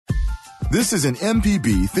This is an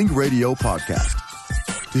MPB Think Radio podcast.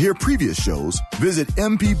 To hear previous shows, visit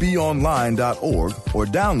mpbonline.org or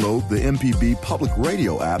download the MPB Public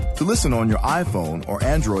Radio app to listen on your iPhone or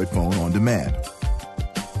Android phone on demand.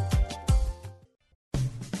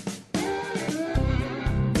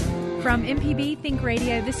 From MPB Think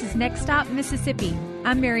Radio, this is Next Stop Mississippi.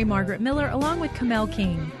 I'm Mary Margaret Miller along with Kamel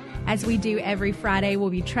King. As we do every Friday,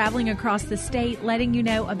 we'll be traveling across the state, letting you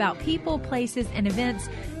know about people, places, and events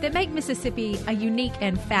that make Mississippi a unique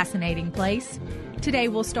and fascinating place. Today,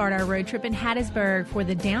 we'll start our road trip in Hattiesburg for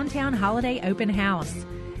the Downtown Holiday Open House.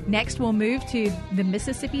 Next, we'll move to the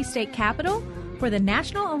Mississippi State Capitol for the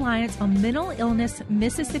National Alliance on Mental Illness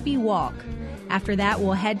Mississippi Walk. After that,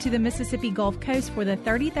 we'll head to the Mississippi Gulf Coast for the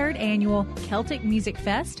 33rd Annual Celtic Music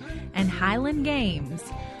Fest and Highland Games.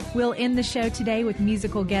 We'll end the show today with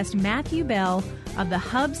musical guest Matthew Bell of the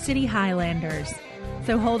Hub City Highlanders.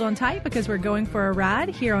 So hold on tight because we're going for a ride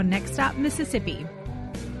here on Next Stop Mississippi.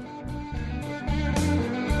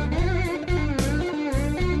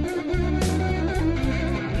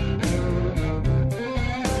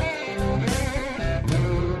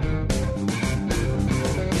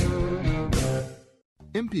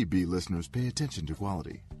 MPB listeners pay attention to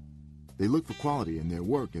quality. They look for quality in their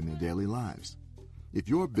work and their daily lives. If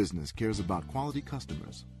your business cares about quality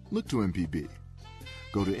customers, look to MPB.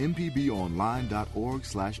 Go to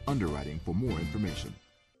mpbonline.org/underwriting for more information.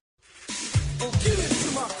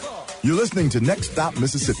 You're listening to Next Stop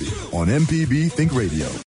Mississippi on MPB Think Radio.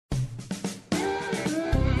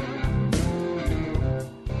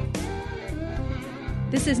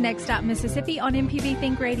 This is Next Stop Mississippi on MPB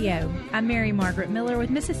Think Radio. I'm Mary Margaret Miller with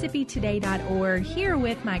MississippiToday.org, here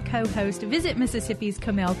with my co-host, Visit Mississippi's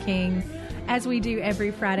Kamel King. As we do every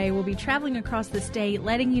Friday, we'll be traveling across the state,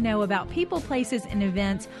 letting you know about people, places, and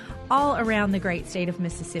events all around the great state of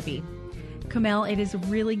Mississippi. Kamel, it is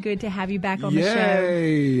really good to have you back on the show.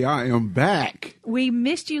 Yay, I am back. We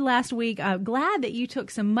missed you last week. Glad that you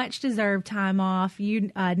took some much-deserved time off.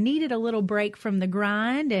 You needed a little break from the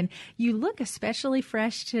grind, and you look especially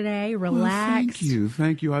fresh today, relaxed. Well,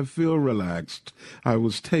 thank you. I feel relaxed. I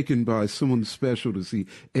was taken by someone special to see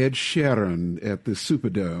Ed Sheeran at the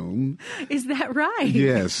Superdome. Is that right?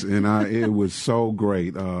 Yes, and it was so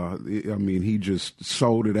great. He just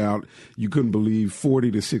sold it out. You couldn't believe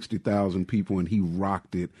 40 to 60,000 people. And he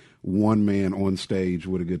rocked it, one man on stage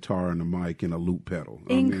with a guitar and a mic and a loop pedal.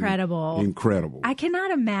 Incredible. Incredible. I cannot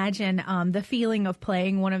imagine the feeling of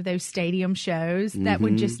playing one of those stadium shows. That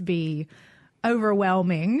would just be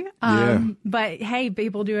overwhelming. But hey,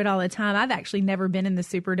 people do it all the time. I've actually never been in the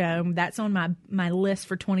Superdome. That's on my list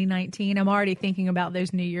for 2019. I'm already thinking about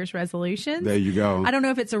those New Year's resolutions. There you go. I don't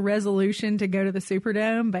know if it's a resolution to go to the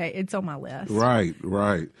Superdome, but it's on my list. Right.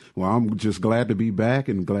 Well, I'm just glad to be back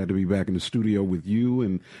and glad to be back in the studio with you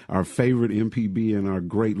and our favorite MPB and our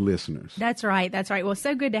great listeners. That's right. Well,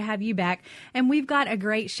 so good to have you back. And we've got a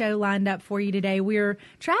great show lined up for you today. We're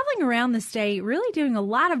traveling around the state, really doing a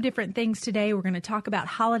lot of different things today. We're going to talk about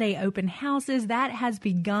holiday open houses. That has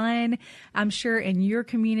begun. I'm sure in your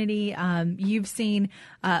community, you've seen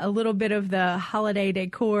a little bit of the holiday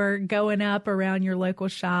decor going up around your local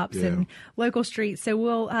shops and local streets. So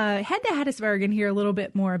we'll head to Hattiesburg and hear a little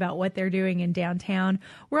bit more about what they're doing in downtown.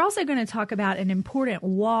 We're also going to talk about an important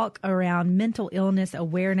walk around mental illness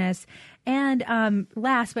awareness. And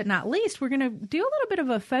last but not least, we're going to do a little bit of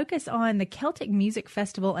a focus on the Celtic Music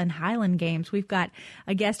Festival and Highland Games. We've got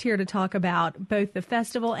a guest here to talk about both the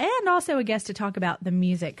festival and also a guest to talk about the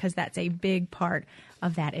music, because that's a big part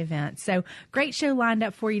of that event. So great show lined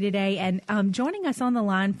up for you today. And joining us on the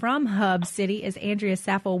line from Hub City is Andrea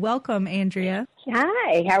Saffel. Welcome, Andrea.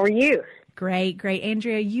 Hi, how are you? Great.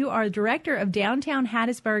 Andrea, you are director of Downtown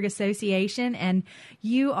Hattiesburg Association, and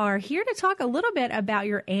you are here to talk a little bit about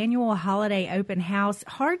your annual holiday open house.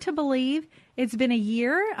 Hard to believe it's been a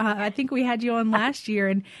year. I think we had you on last year,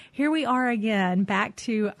 and here we are again, back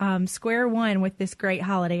to square one with this great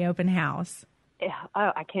holiday open house.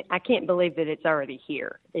 I can't believe that it's already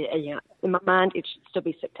here. In my mind, it should still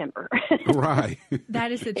be September. Right.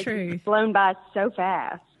 That is the truth. It's flown by so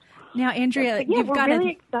fast. Now, Andrea,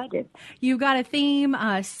 excited. You've got a theme,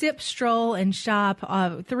 sip, stroll, and shop,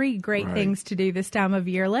 three great things to do this time of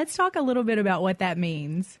year. Let's talk a little bit about what that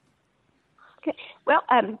means. Okay. Well,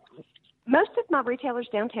 most of my retailers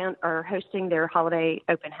downtown are hosting their holiday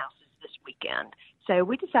open houses this weekend. So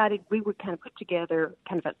we decided we would kind of put together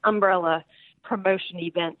kind of an umbrella promotion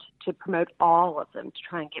event to promote all of them, to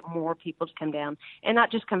try and get more people to come down and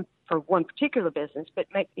not just come for one particular business, but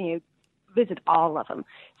visit all of them.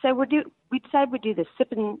 So we decided we'd do the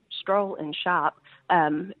sip and stroll and shop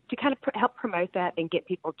to kind of help promote that and get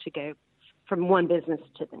people to go from one business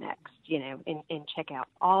to the next, and check out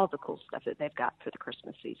all the cool stuff that they've got for the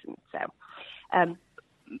Christmas season. So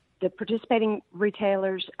the participating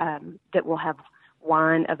retailers that will have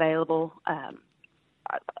wine available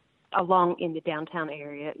along in the downtown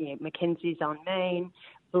area, Mackenzie's on Main,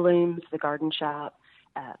 Bloom's, the Garden Shop,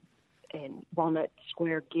 and Walnut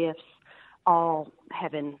Square Gifts, all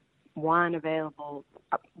having wine available.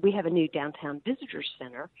 We have a new downtown visitor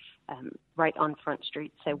center right on Front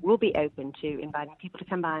Street, so we'll be open to inviting people to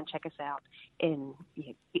come by and check us out and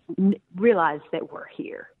realize that we're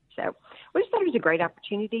here. So we just thought it was a great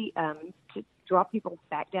opportunity to draw people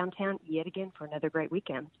back downtown yet again for another great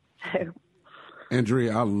weekend. So,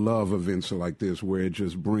 Andrea, I love events like this where it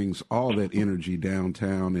just brings all that energy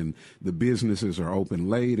downtown, and the businesses are open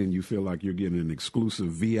late and you feel like you're getting an exclusive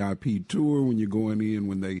VIP tour when you're going in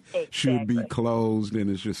when they should be closed, and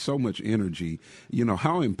it's just so much energy.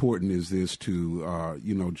 How important is this to,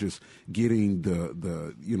 just getting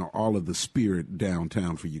the all of the spirit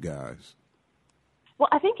downtown for you guys? Well,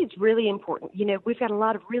 I think it's really important. We've got a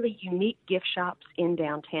lot of really unique gift shops in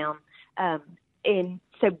downtown. And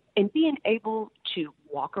being able to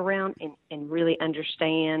walk around and really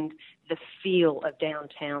understand the feel of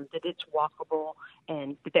downtown, that it's walkable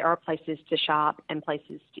and that there are places to shop and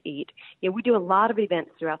places to eat. We do a lot of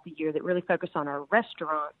events throughout the year that really focus on our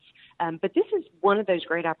restaurants, but this is one of those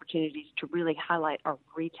great opportunities to really highlight our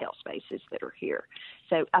retail spaces that are here.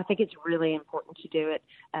 So I think it's really important to do it.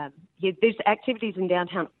 There's activities in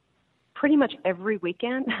downtown pretty much every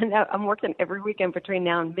weekend. I'm working every weekend between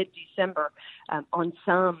now and mid-December on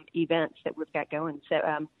some events that we've got going.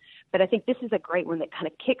 So, but I think this is a great one that kind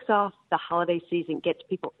of kicks off the holiday season, gets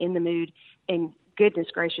people in the mood, and goodness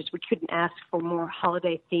gracious, we couldn't ask for more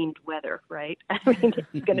holiday-themed weather, right? I mean,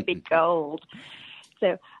 it's going to be cold.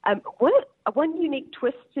 So one unique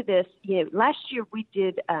twist to this, last year we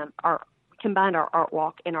did combined our art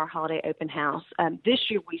walk and our holiday open house. This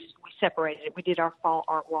year we separated it. We did our fall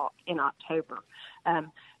art walk in October.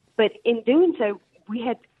 But in doing so,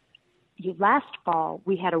 last fall,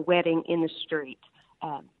 we had a wedding in the street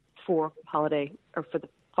for holiday, or for the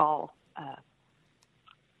fall,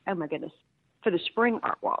 for the spring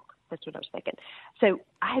art walk. That's what I was thinking. So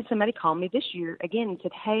I had somebody call me this year again and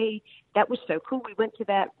said, hey, that was so cool. We went to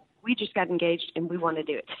that. We just got engaged and we want to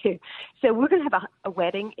do it too. So we're going to have a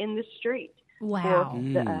wedding in the street. Wow. For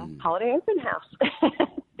the holiday open house.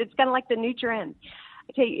 It's kind of like the new trend.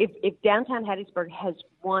 I tell you, if downtown Hattiesburg has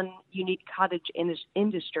one unique cottage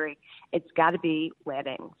industry, it's got to be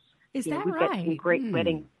weddings. Is that we've right? Got some great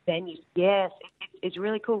wedding venues. Yes, it's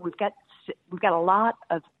really cool. We've got a lot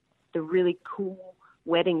of the really cool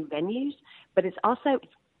wedding venues, but it's also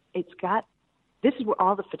this is where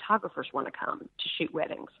all the photographers want to come to shoot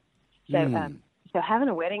weddings. So so having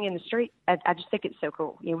a wedding in the street, I just think it's so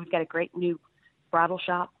cool. We've got a great new bridal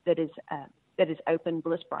shop that is open,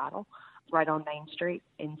 Bliss Bridal, right on Main Street,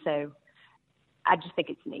 and so I just think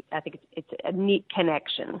it's neat. I think it's a neat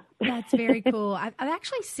connection. That's very cool. I've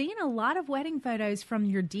actually seen a lot of wedding photos from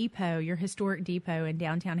your depot, your historic depot in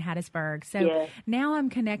downtown Hattiesburg. So now I'm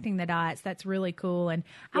connecting the dots. That's really cool. And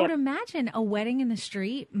I would imagine a wedding in the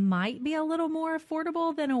street might be a little more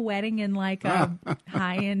affordable than a wedding in like a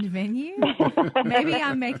high-end venue. Maybe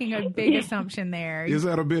I'm making a big assumption there. Is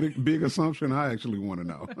that a big assumption? I actually want to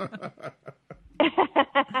know.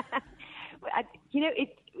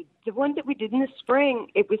 The one that we did in the spring,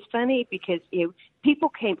 it was funny because people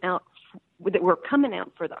came out that were coming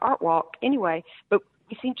out for the art walk anyway, but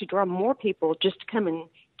we seemed to draw more people just to come and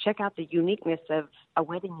check out the uniqueness of a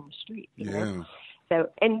wedding in the street. You know? So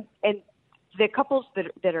and the couples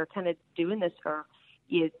that are kind of doing this are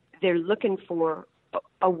they're looking for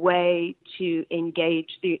a way to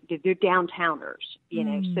engage their downtowners,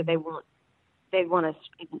 so they want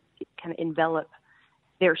to kind of envelop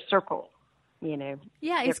their circle.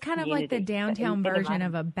 Yeah, it's kind of like the downtown version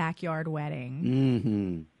of a backyard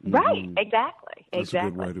wedding. Mm-hmm. Right, exactly. That's a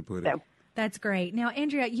good way to put it. That's great. Now,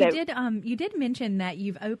 Andrea, you did mention that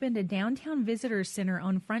you've opened a downtown visitor center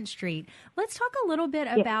on Front Street. Let's talk a little bit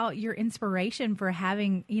about your inspiration for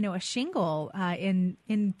having, a shingle in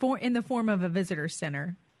the form of a visitor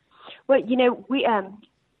center. Well, we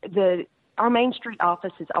our Main Street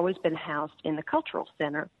office has always been housed in the Cultural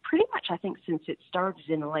Center, pretty much I think since it started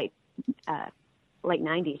in the late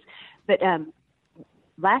 90s. But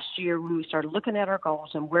last year when we started looking at our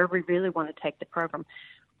goals and where we really want to take the program,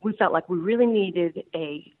 we felt like we really needed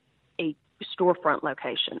a storefront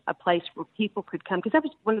location, a place where people could come. Because that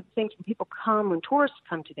was one of the things when tourists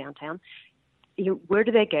come to downtown, where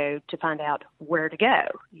do they go to find out where to go?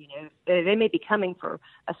 They may be coming for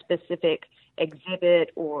a specific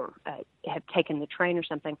exhibit or have taken the train or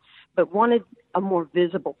something, but wanted a more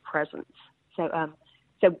visible presence. So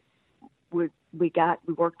we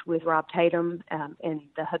worked with Rob Tatum in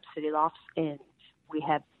the Hub City Lofts, and we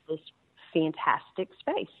have this fantastic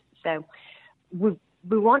space. So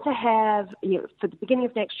we want to have, for the beginning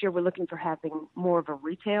of next year, we're looking for having more of a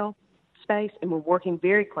retail space, and we're working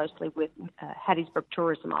very closely with Hattiesburg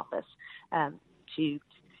Tourism Office to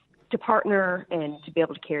partner and to be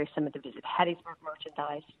able to carry some of the Visit Hattiesburg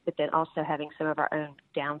merchandise, but then also having some of our own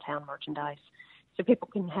downtown merchandise so people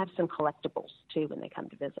can have some collectibles too when they come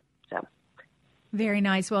to visit. So. Very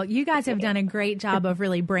nice. Well, you guys have done a great job of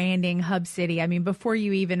really branding Hub City. I mean, before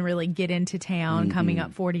you even really get into town, coming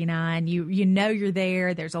up 49, you know you're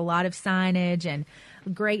there. There's a lot of signage and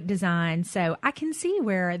great design. So I can see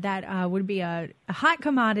where that would be a hot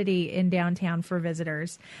commodity in downtown for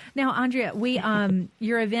visitors. Now, Andrea,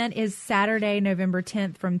 your event is Saturday, November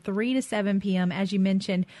 10th from 3 to 7 p.m. As you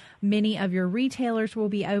mentioned, many of your retailers will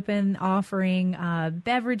be open, offering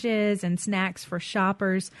beverages and snacks for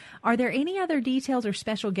shoppers. Are there any other details or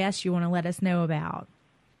special guests you want to let us know about?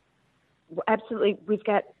 Well, absolutely. We've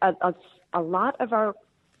got a lot of our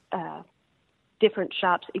different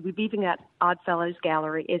shops. We've even got Oddfellows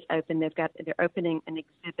Gallery is open. They're opening an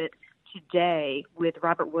exhibit today with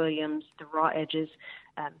Robert Williams, The Raw Edges.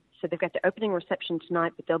 So they've got the opening reception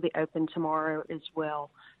tonight, but they'll be open tomorrow as well.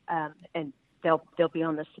 And they'll be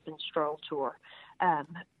on the Sip and Stroll tour.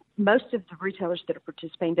 Most of the retailers that are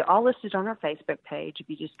participating, they're all listed on our Facebook page. If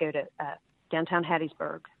you just go to Downtown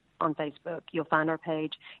Hattiesburg on Facebook, you'll find our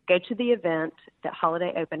page. Go to the event, the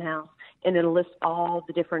Holiday Open House, and it'll list all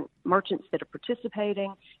the different merchants that are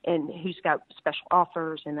participating and who's got special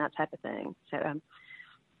offers and that type of thing. So I'm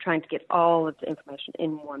trying to get all of the information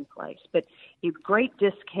in one place. But you have great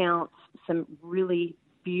discounts, some really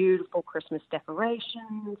beautiful Christmas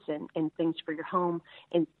decorations and things for your home,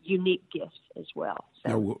 and unique gifts as well.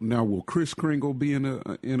 So, now will Kris Kringle be in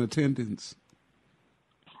attendance?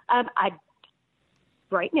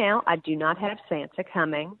 Right now, I do not have Santa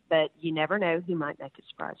coming, but you never know, he might make a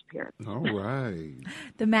surprise appearance. All right.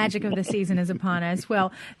 The magic of the season is upon us.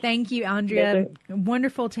 Well, thank you, Andrea.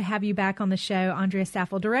 Wonderful to have you back on the show. Andrea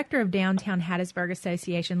Staffel, Director of Downtown Hattiesburg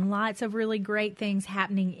Association. Lots of really great things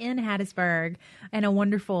happening in Hattiesburg and a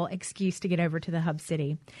wonderful excuse to get over to the Hub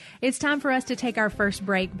City. It's time for us to take our first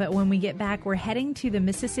break, but when we get back, we're heading to the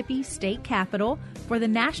Mississippi State Capitol for the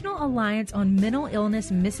National Alliance on Mental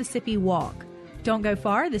Illness Mississippi Walk. Don't go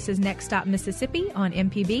far. This is Next Stop Mississippi on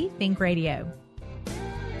MPB Think Radio.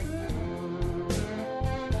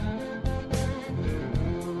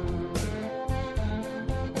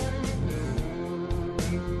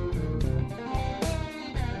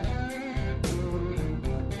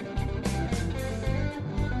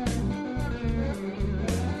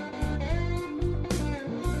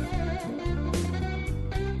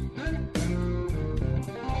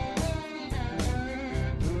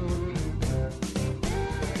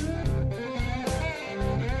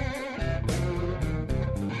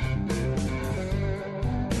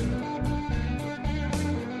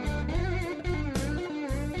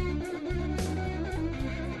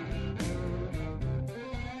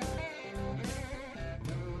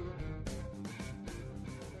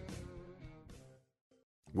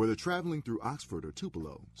 Whether traveling through Oxford or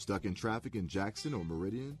Tupelo, stuck in traffic in Jackson or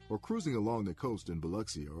Meridian, or cruising along the coast in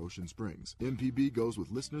Biloxi or Ocean Springs, MPB goes with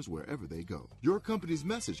listeners wherever they go. Your company's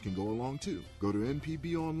message can go along too. Go to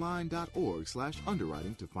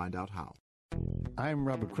mpbonline.org/underwriting to find out how. I'm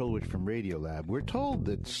Robert Krulwich from Radiolab. We're told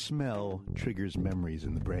that smell triggers memories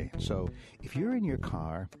in the brain. So if you're in your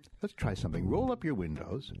car, let's try something. Roll up your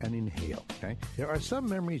windows and inhale, okay? There are some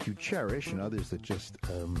memories you cherish and others that just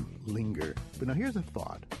linger. But now here's a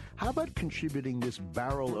thought. How about contributing this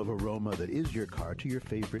barrel of aroma that is your car to your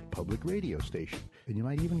favorite public radio station? And you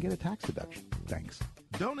might even get a tax deduction. Thanks.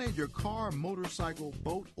 Donate your car, motorcycle,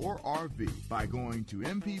 boat, or RV by going to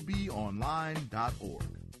mpbonline.org.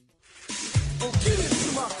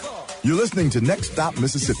 You're listening to Next Stop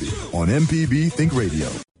Mississippi on MPB Think Radio.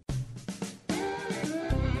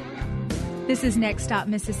 This is Next Stop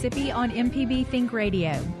Mississippi on MPB Think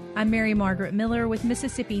Radio. I'm Mary Margaret Miller with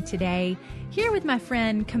Mississippi Today, here with my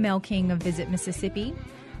friend Kamel King of Visit Mississippi.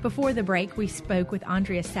 Before the break, we spoke with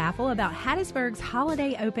Andrea Saffel about Hattiesburg's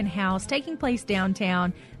Holiday Open House taking place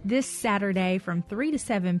downtown this Saturday from 3 to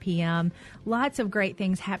 7 p.m. Lots of great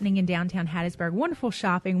things happening in downtown Hattiesburg. Wonderful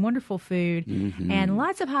shopping, wonderful food, and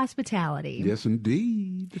lots of hospitality. Yes,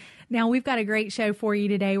 indeed. Now, we've got a great show for you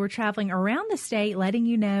today. We're traveling around the state, letting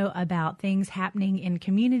you know about things happening in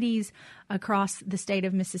communities across the state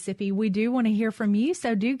of Mississippi. We do want to hear from you,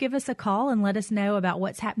 so do give us a call and let us know about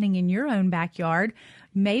what's happening in your own backyard.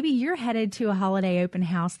 Maybe you're headed to a holiday open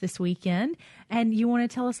house this weekend, and you want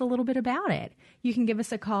to tell us a little bit about it. You can give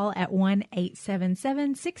us a call at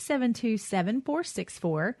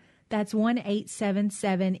 1-877-672-7464. That's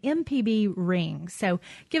 1-877-MPB-RING. So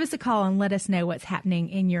give us a call and let us know what's happening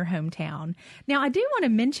in your hometown. Now, I do want to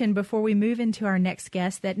mention before we move into our next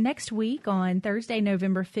guest that next week on Thursday,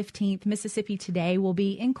 November 15th, Mississippi Today will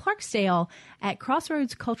be in Clarksdale at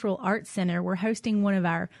Crossroads Cultural Arts Center. We're hosting one of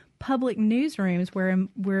our public newsrooms where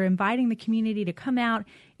we're inviting the community to come out,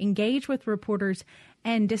 engage with reporters,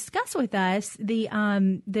 and discuss with us the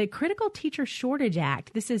Critical Teacher Shortage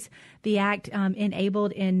Act. This is the act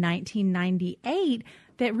enabled in 1998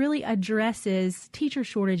 that really addresses teacher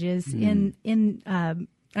shortages in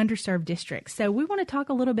underserved districts. So we want to talk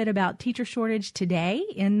a little bit about teacher shortage today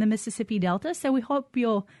in the Mississippi Delta. So we hope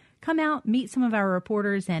you'll come out, meet some of our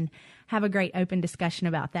reporters, and have a great open discussion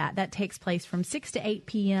about that. That takes place from 6 to 8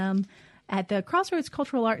 p.m. at the Crossroads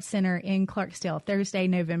Cultural Arts Center in Clarksdale, Thursday,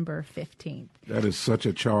 November 15th. That is such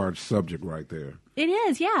a charged subject right there. It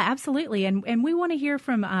is, yeah, absolutely. And we want to hear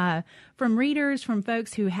from readers, from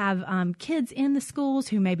folks who have kids in the schools,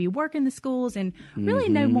 who maybe work in the schools, and really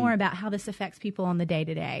know more about how this affects people on the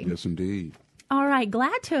day-to-day. Yes, indeed. All right,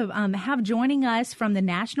 glad to have joining us from the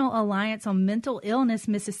National Alliance on Mental Illness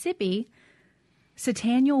Mississippi,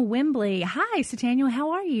 Sataniel Wembley. Hi, Sataniel,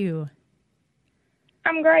 how are you?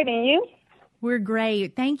 I'm great, and you? We're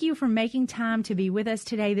great. Thank you for making time to be with us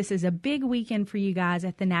today. This is a big weekend for you guys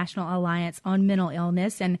at the National Alliance on Mental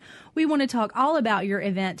Illness, and we want to talk all about your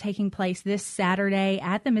event taking place this Saturday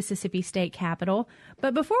at the Mississippi State Capitol.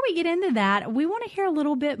 But before we get into that, we want to hear a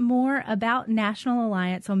little bit more about National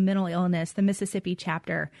Alliance on Mental Illness, the Mississippi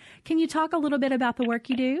chapter. Can you talk a little bit about the work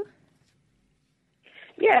you do?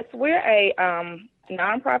 Yes, we're a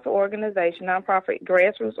nonprofit organization, nonprofit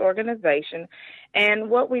grassroots organization, and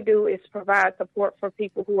what we do is provide support for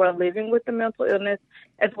people who are living with the mental illness,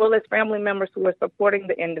 as well as family members who are supporting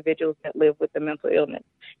the individuals that live with the mental illness.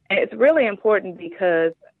 And it's really important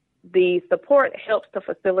because the support helps to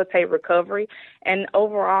facilitate recovery, and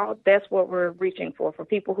overall, that's what we're reaching for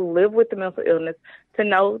people who live with the mental illness to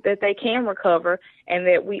know that they can recover and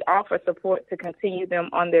that we offer support to continue them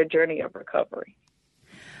on their journey of recovery.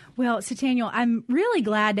 Well, Sataniel, I'm really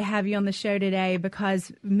glad to have you on the show today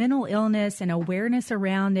because mental illness and awareness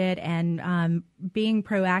around it and being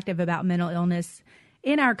proactive about mental illness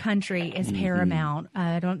in our country is paramount.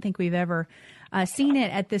 I don't think we've ever seen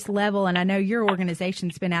it at this level, and I know your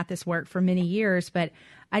organization's been at this work for many years, but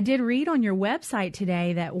I did read on your website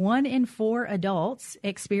today that 1 in 4 adults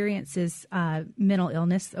experiences mental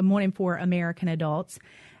illness, 1 in 4 American adults,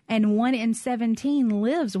 and 1 in 17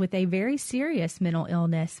 lives with a very serious mental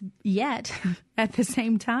illness. Yet, at the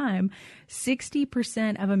same time,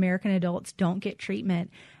 60% of American adults don't get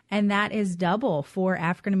treatment, and that is double for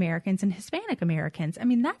African Americans and Hispanic Americans. I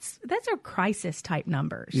mean, that's a crisis type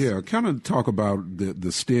numbers. Yeah, kind of talk about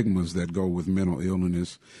the stigmas that go with mental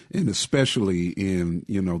illness, and especially in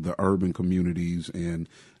the urban communities and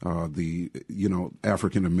the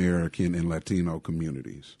African American and Latino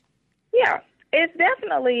communities. Yeah. It's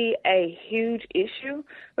definitely a huge issue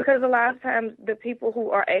because a lot of times the people who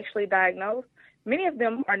are actually diagnosed, many of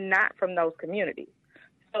them are not from those communities.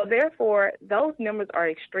 So therefore, those numbers are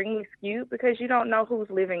extremely skewed because you don't know who's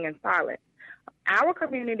living in silence. Our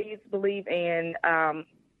communities believe in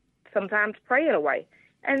sometimes pray it away.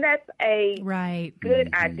 And that's a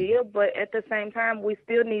good idea, but at the same time, we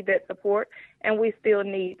still need that support, and we still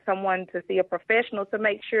need someone to see a professional to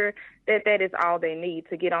make sure that that is all they need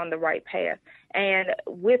to get on the right path. And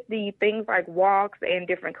with the things like walks and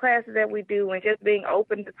different classes that we do and just being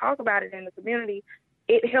open to talk about it in the community,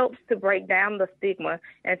 it helps to break down the stigma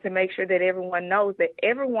and to make sure that everyone knows that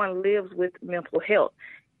everyone lives with mental health.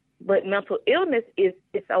 But mental illness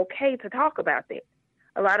it's okay to talk about that.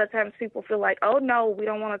 A lot of times people feel like, oh, no, we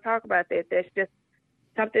don't want to talk about that. That's just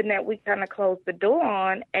something that we kind of close the door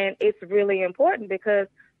on, and it's really important because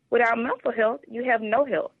without mental health, you have no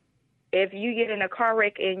health. If you get in a car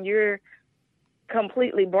wreck and you're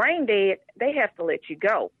completely brain dead, they have to let you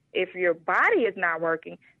go. If your body is not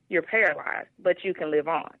working, you're paralyzed, but you can live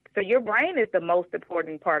on. So your brain is the most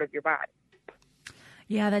important part of your body.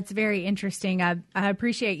 Yeah, that's very interesting. I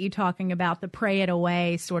appreciate you talking about the pray it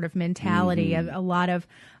away sort of mentality. Of a lot of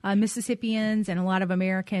Mississippians and a lot of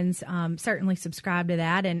Americans certainly subscribe to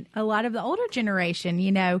that. And a lot of the older generation,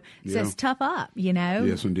 says tough up,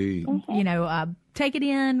 Yes, indeed. Take it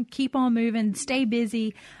in, keep on moving, stay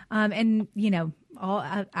busy.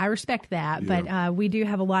 I respect that, but we do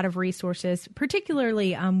have a lot of resources,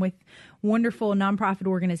 particularly with wonderful nonprofit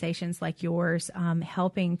organizations like yours,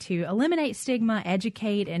 helping to eliminate stigma,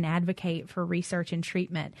 educate, and advocate for research and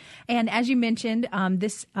treatment. And as you mentioned,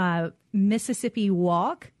 this Mississippi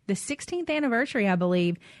Walk, the 16th anniversary, I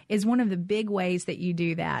believe, is one of the big ways that you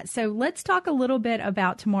do that. So let's talk a little bit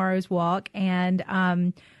about tomorrow's walk and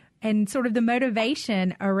sort of the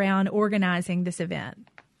motivation around organizing this event.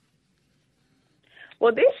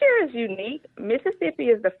 Well, this year is unique. Mississippi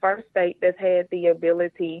is the first state that's had the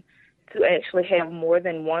ability to actually have more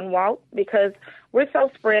than one walk because we're so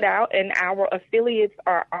spread out and our affiliates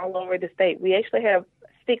are all over the state. We actually have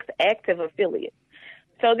 6 active affiliates.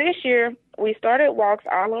 So this year, we started walks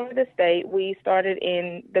all over the state. We started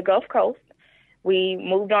in the Gulf Coast. We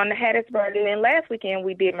moved on to Hattiesburg, and then last weekend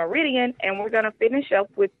we did Meridian, and we're going to finish up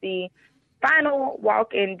with the final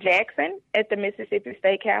walk in Jackson at the Mississippi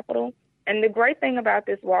State Capitol. And the great thing about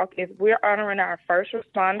this walk is we're honoring our first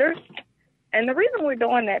responders. And the reason we're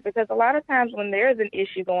doing that, because a lot of times when there's an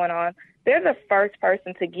issue going on, they're the first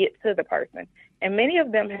person to get to the person. And many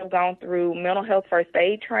of them have gone through mental health first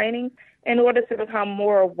aid training in order to become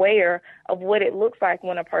more aware of what it looks like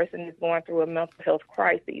when a person is going through a mental health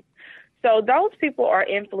crisis. So those people are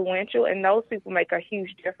influential, and those people make a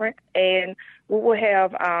huge difference. And we will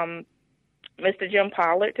have Mr. Jim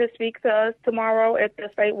Pollard to speak to us tomorrow at the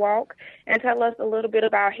State Walk and tell us a little bit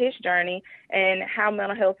about his journey and how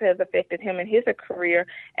mental health has affected him in his career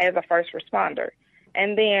as a first responder.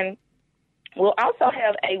 And then we'll also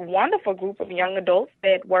have a wonderful group of young adults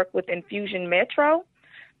that work with Infusion Metro.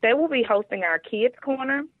 They will be hosting our Kids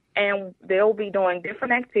Corner, and they'll be doing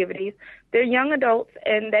different activities. They're young adults,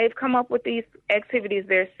 and they've come up with these activities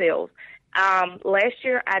themselves. Last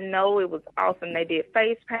year, I know it was awesome. They did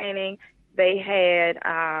face painting. They had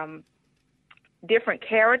different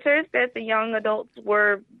characters that the young adults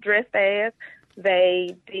were dressed as.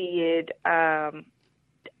 They did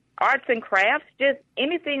arts and crafts, just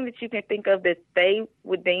anything that you can think of that they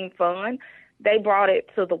would deem fun. They brought it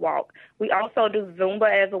to the walk. We also do Zumba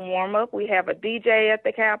as a warm-up. We have a DJ at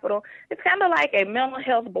the Capitol. It's kind of like a mental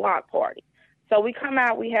health block party. So we come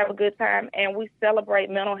out, we have a good time, and we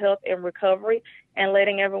celebrate mental health and recovery and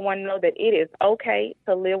letting everyone know that it is okay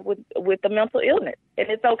to live with a mental illness, and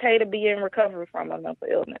it's okay to be in recovery from a mental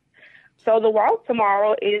illness. So the walk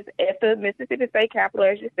tomorrow is at the Mississippi State Capitol,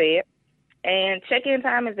 as you said, and check-in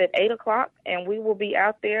time is at 8 o'clock, and we will be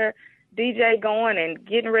out there DJ going and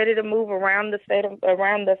getting ready to move around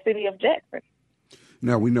around the city of Jackson.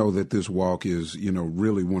 Now, we know that this walk is,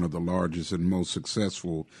 really one of the largest and most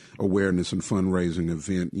successful awareness and fundraising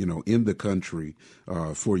event, in the country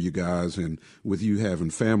for you guys. And with you having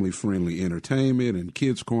family-friendly entertainment and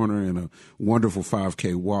Kids Corner and a wonderful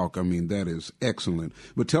 5K walk, that is excellent.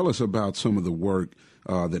 But tell us about some of the work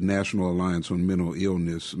that National Alliance on Mental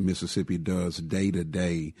Illness Mississippi does day to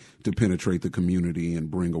day to penetrate the community and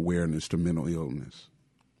bring awareness to mental illness.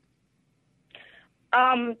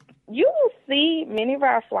 You will see many of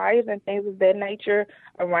our flyers and things of that nature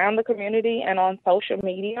around the community and on social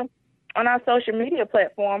media. On our social media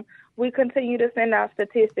platform, we continue to send out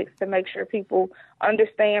statistics to make sure people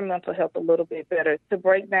understand mental health a little bit better, to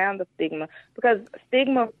break down the stigma, because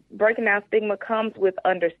breaking down stigma comes with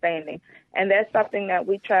understanding. And that's something that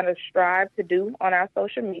we try to strive to do on our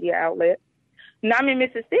social media outlets. NAMI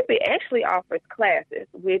Mississippi actually offers classes,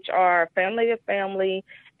 which are family to family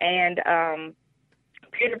and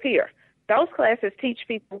peer-to-peer. Those classes teach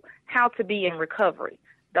people how to be in recovery.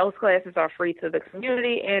 Those classes are free to the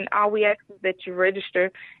community, and all we ask is that you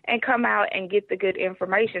register and come out and get the good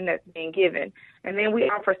information that's being given. And then we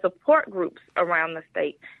offer support groups around the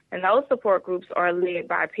state, and those support groups are led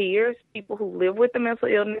by peers, people who live with a mental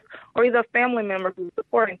illness, or either a family member who's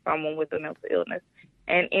supporting someone with a mental illness.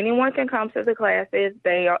 And anyone can come to the classes.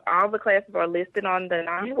 All the classes are listed on the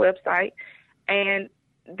NAMI website, and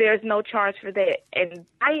there's no charge for that. And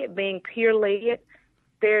by it being peer-led,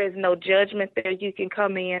 there is no judgment there. You can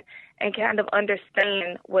come in and kind of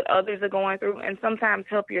understand what others are going through and sometimes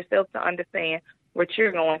help yourself to understand what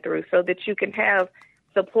you're going through so that you can have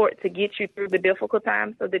support to get you through the difficult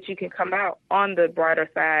times so that you can come out on the brighter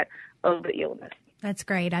side of the illness. That's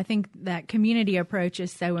great. I think that community approach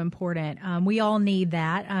is so important. We all need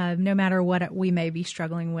that, no matter what we may be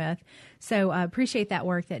struggling with. So appreciate that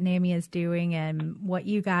work that NAMI is doing and what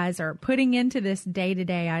you guys are putting into this day to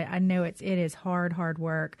day. I know it is hard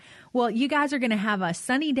work. Well, you guys are going to have a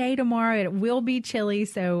sunny day tomorrow. It will be chilly,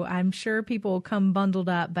 so I'm sure people will come bundled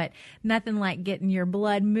up, but nothing like getting your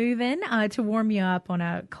blood moving to warm you up on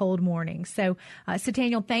a cold morning. So,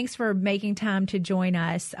 Sataniel, thanks for making time to join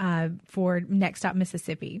us for Next Stop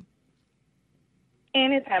Mississippi.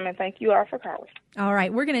 Anytime, and thank you all for calling. All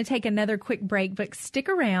right, we're going to take another quick break, but stick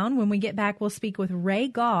around. When we get back, we'll speak with Ray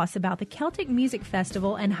Goss about the Celtic Music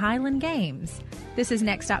Festival and Highland Games. This is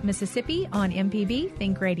Next Stop Mississippi on MPB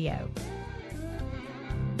Think Radio.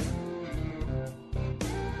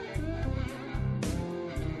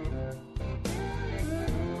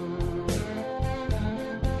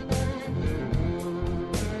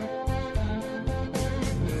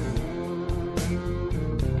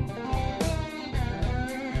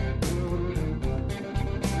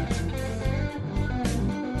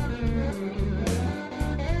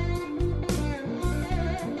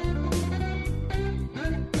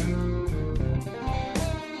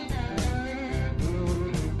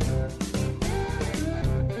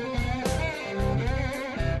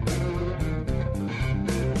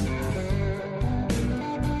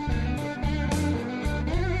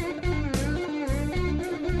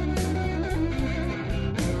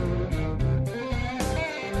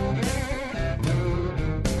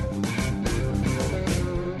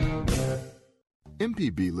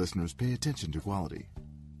 MPB listeners pay attention to quality.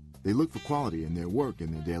 They look for quality in their work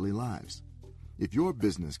and their daily lives. If your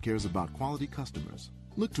business cares about quality customers,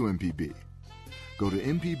 look to MPB. Go to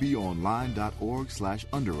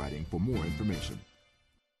mpbonline.org/underwriting for more information.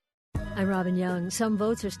 I'm Robin Young. Some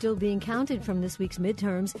votes are still being counted from this week's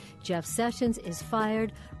midterms. Jeff Sessions is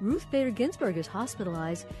fired, Ruth Bader Ginsburg is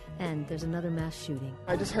hospitalized, and there's another mass shooting.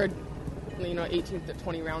 I just heard 18 to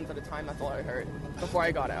 20 rounds at a time. That's all I heard before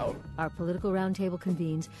I got out. Our political roundtable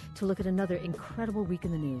convenes to look at another incredible week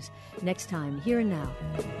in the news. Next time, Here and Now.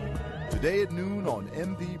 Today at noon on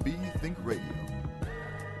MPB Think Radio.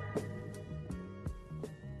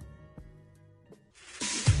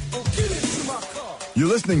 You're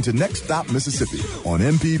listening to Next Stop Mississippi on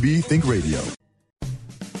MPB Think Radio.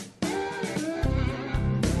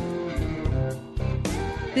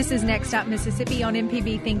 This is Next Stop Mississippi on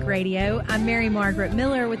MPB Think Radio. I'm Mary Margaret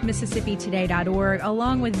Miller with MississippiToday.org,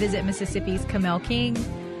 along with Visit Mississippi's Kamel King.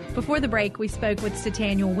 Before the break, we spoke with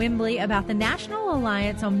Sataniel Wembley about the National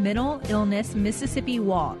Alliance on Mental Illness Mississippi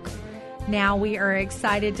Walk. Now we are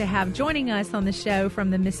excited to have joining us on the show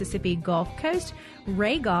from the Mississippi Gulf Coast,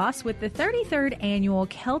 Ray Goss with the 33rd Annual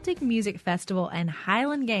Celtic Music Festival and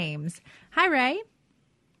Highland Games. Hi, Ray.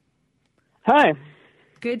 Hi.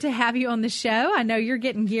 Good to have you on the show. I know you're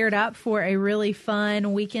getting geared up for a really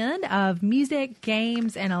fun weekend of music,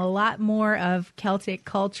 games, and a lot more of Celtic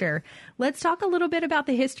culture. Let's talk a little bit about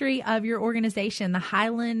the history of your organization, the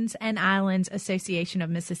Highlands and Islands Association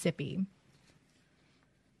of Mississippi.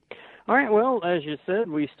 All right, well, as you said,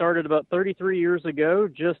 we started about 33 years ago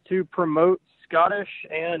just to promote Scottish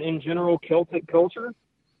and, in general, Celtic culture.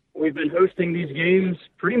 We've been hosting these games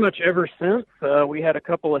pretty much ever since. We had a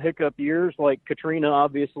couple of hiccup years, like Katrina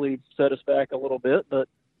obviously set us back a little bit. But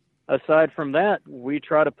aside from that, we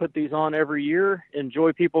try to put these on every year,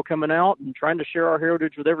 enjoy people coming out, and trying to share our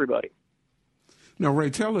heritage with everybody. Now, Ray,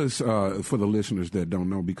 tell us, for the listeners that don't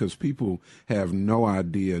know, because people have no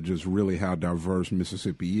idea just really how diverse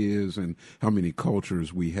Mississippi is and how many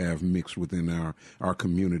cultures we have mixed within our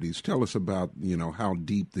communities. Tell us about, how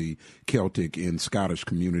deep the Celtic and Scottish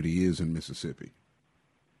community is in Mississippi.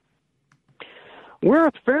 We're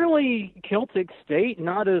a fairly Celtic state,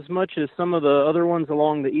 not as much as some of the other ones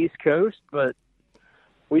along the East Coast, but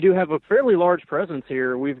we do have a fairly large presence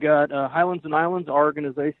here. We've got Highlands and Islands, our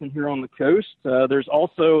organization here on the coast. There's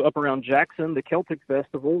also up around Jackson, the Celtic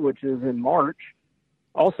Festival, which is in March,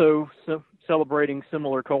 also celebrating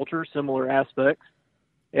similar culture, similar aspects.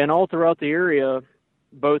 And all throughout the area,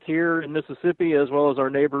 both here in Mississippi as well as our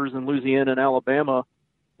neighbors in Louisiana and Alabama,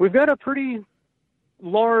 we've got a pretty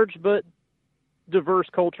large but diverse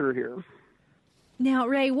culture here. Now,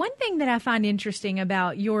 Ray, one thing that I find interesting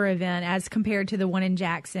about your event as compared to the one in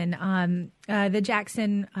Jackson, the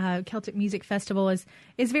Jackson Celtic Music Festival is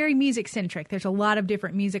very music-centric. There's a lot of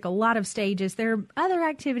different music, a lot of stages. There are other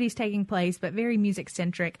activities taking place, but very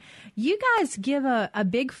music-centric. You guys give a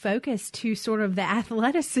big focus to sort of the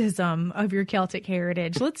athleticism of your Celtic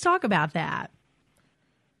heritage. Let's talk about that.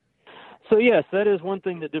 So, yes, that is one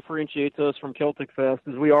thing that differentiates us from Celtic Fest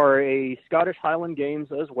is we are a Scottish Highland Games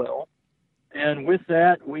as well. And with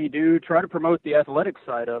that, we do try to promote the athletic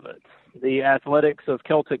side of it. The athletics of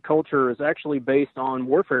Celtic culture is actually based on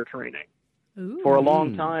warfare training. Ooh. For a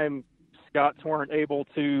long time, Scots weren't able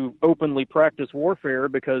to openly practice warfare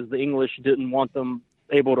because the English didn't want them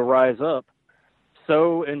able to rise up.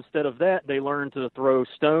 So instead of that, they learned to throw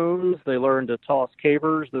stones. They learned to toss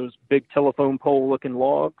cavers, those big telephone pole-looking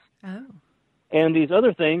logs. Oh. And these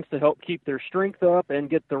other things to help keep their strength up and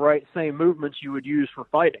get the right same movements you would use for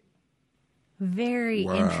fighting. Very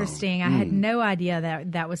interesting. I had no idea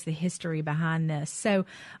that was the history behind this. So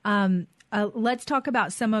let's talk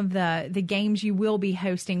about some of the games you will be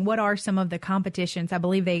hosting. What are some of the competitions? I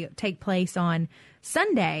believe they take place on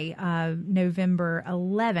Sunday, November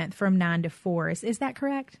 11th from 9 to 4. Is that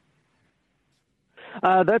correct?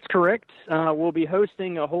 That's correct. We'll be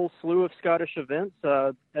hosting a whole slew of Scottish events.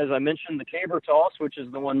 As I mentioned, the caber toss, which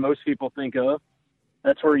is the one most people think of.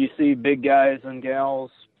 That's where you see big guys and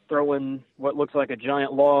gals throwing what looks like a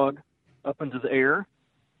giant log up into the air.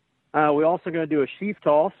 We're also going to do a sheaf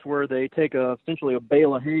toss where they take essentially a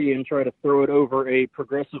bale of hay and try to throw it over a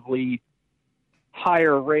progressively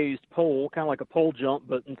higher raised pole, kind of like a pole jump,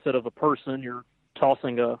 but instead of a person, you're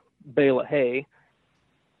tossing a bale of hay.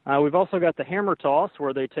 We've also got the hammer toss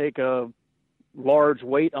where they take a large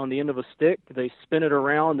weight on the end of a stick, they spin it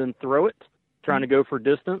around and throw it, trying to go for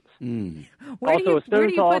distance. Where do you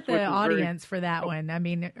put the audience for that one? I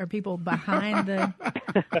mean, are people behind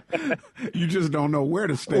the... You just don't know where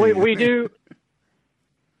to stay. We do.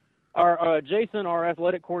 Our Jason, our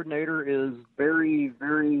athletic coordinator, is very,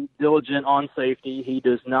 very diligent on safety. He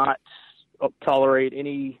does not tolerate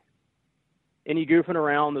any goofing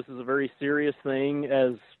around. This is a very serious thing,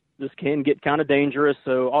 as this can get kind of dangerous.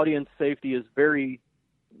 So audience safety is very,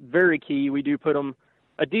 very key. We do put them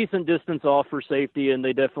a decent distance off for safety, and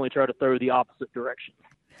they definitely try to throw the opposite direction.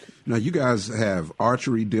 Now, you guys have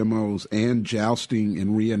archery demos and jousting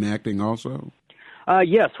and reenacting also?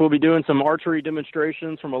 Yes, we'll be doing some archery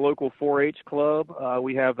demonstrations from a local 4-H club.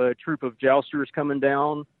 We have a troop of jousters coming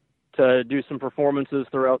down to do some performances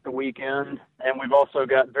throughout the weekend. And we've also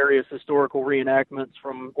got various historical reenactments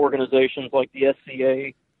from organizations like the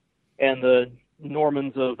SCA and the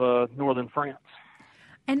Normans of northern France.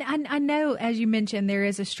 And I know, as you mentioned, there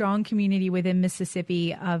is a strong community within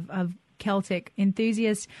Mississippi of Celtic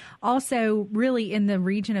enthusiasts, also really in the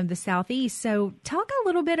region of the Southeast. So talk a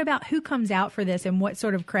little bit about who comes out for this and what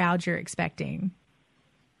sort of crowds you're expecting.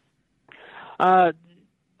 A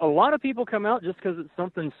lot of people come out just because it's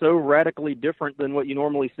something so radically different than what you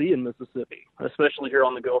normally see in Mississippi, especially here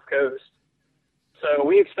on the Gulf Coast. So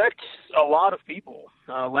we expect a lot of people.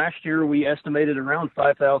 Last year, we estimated around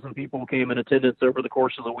 5,000 people came in attendance over the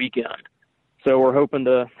course of the weekend. So we're hoping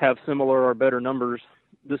to have similar or better numbers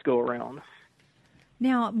this go around.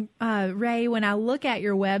 Now, Ray, when I look at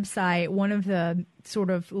your website, one of the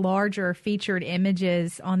sort of larger featured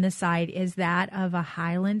images on the site is that of a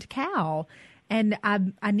Highland cow. And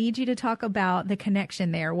I need you to talk about the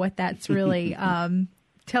connection there, what that's really,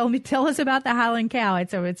 tell us about the Highland cow.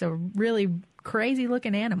 It's a really crazy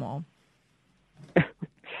looking animal.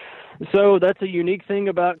 So that's a unique thing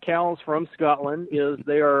about cows from Scotland is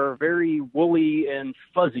they are very woolly and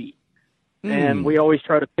fuzzy. And we always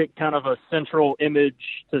try to pick kind of a central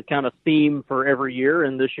image to kind of theme for every year.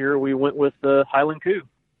 And this year we went with the Highland Coo.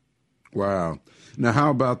 Wow. Now, how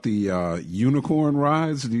about the unicorn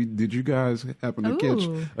rides? Did you guys happen to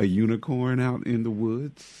catch a unicorn out in the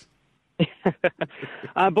woods?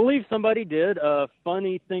 I believe somebody did. A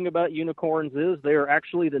funny thing about unicorns is they are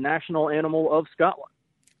actually the national animal of Scotland.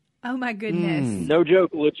 Oh, my goodness. No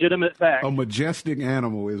joke, legitimate fact. A majestic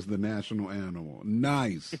animal is the national animal.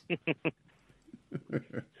 Nice.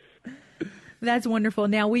 That's wonderful.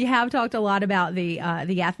 Now, we have talked a lot about the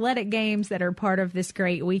athletic games that are part of this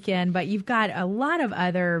great weekend, but you've got a lot of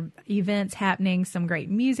other events happening, some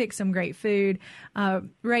great music, some great food.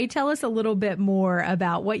 Ray, tell us a little bit more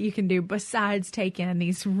about what you can do besides take in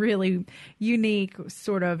these really unique,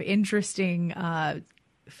 sort of interesting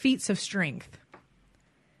feats of strength.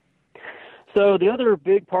 So the other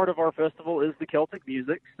big part of our festival is the Celtic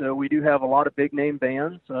music. So we do have a lot of big-name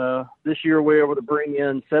bands. This year we're able to bring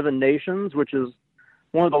in Seven Nations, which is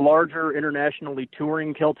one of the larger internationally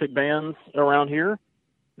touring Celtic bands around here.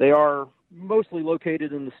 They are mostly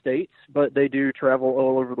located in the States, but they do travel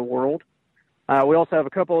all over the world. We also have a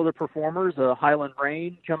couple other performers, Highland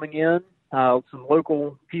Rain coming in, some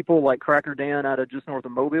local people like Cracker Dan out of just north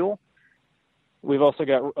of Mobile. We've also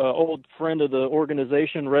got an old friend of the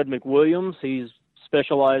organization, Red McWilliams. He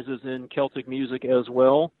specializes in Celtic music as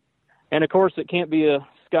well. And, of course, it can't be a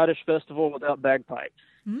Scottish festival without bagpipes.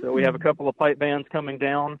 So we have a couple of pipe bands coming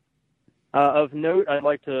down. Of note, I'd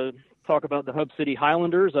like to talk about the Hub City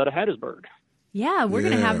Highlanders out of Hattiesburg. Yeah, we're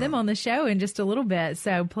going to have them on the show in just a little bit.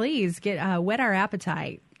 So please whet our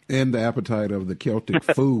appetite. And the appetite of the Celtic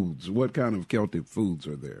foods. What kind of Celtic foods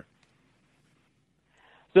are there?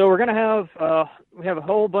 So we're going to have we have a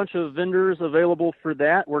whole bunch of vendors available for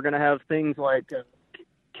that. We're going to have things like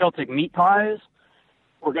Celtic meat pies.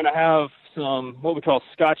 We're going to have some what we call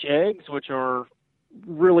Scotch eggs, which are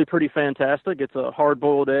really pretty fantastic. It's a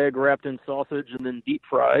hard-boiled egg wrapped in sausage and then deep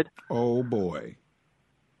fried. Oh, boy.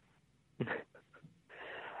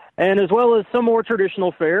 And as well as some more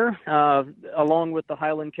traditional fare, along with the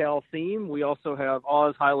Highland Cal theme, we also have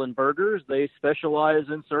Oz Highland Burgers. They specialize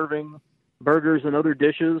in serving burgers and other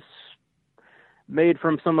dishes made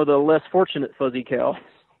from some of the less fortunate fuzzy cows.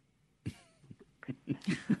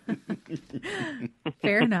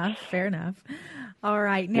 Fair enough. All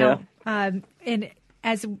right. Now, and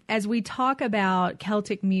as we talk about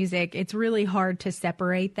Celtic music, it's really hard to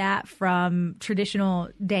separate that from traditional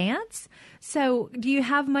dance. So do you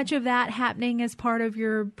have much of that happening as part of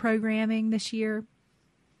your programming this year?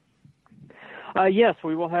 Yes,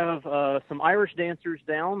 we will have some Irish dancers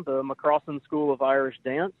down, the McCrossan School of Irish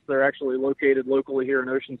Dance. They're actually located locally here in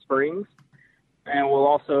Ocean Springs. And we'll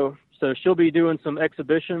also, so she'll be doing some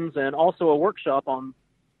exhibitions and also a workshop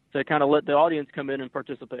to kind of let the audience come in and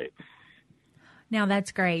participate. Now,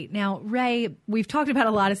 that's great. Now, Ray, we've talked about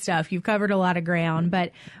a lot of stuff. You've covered a lot of ground.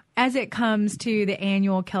 But as it comes to the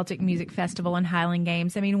annual Celtic Music Festival and Highland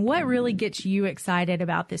Games, I mean, what really gets you excited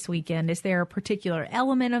about this weekend? Is there a particular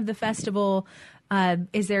element of the festival?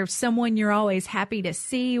 Is there someone you're always happy to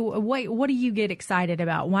see? What do you get excited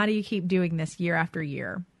about? Why do you keep doing this year after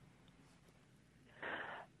year?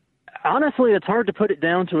 Honestly, it's hard to put it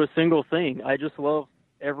down to a single thing. I just love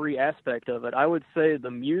every aspect of it. I would say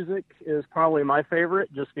the music is probably my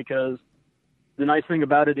favorite just because the nice thing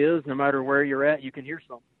about it is no matter where you're at, you can hear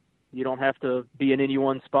something. You don't have to be in any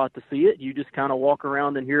one spot to see it. You just kind of walk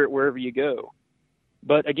around and hear it wherever you go.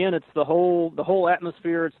 But again, it's the whole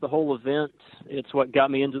atmosphere. It's the whole event. It's what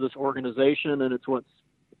got me into this organization, and it's what's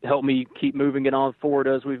helped me keep moving it on forward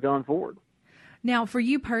as we've gone forward. Now, for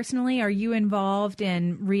you personally, are you involved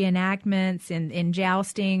in reenactments and in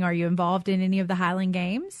jousting? Are you involved in any of the Highland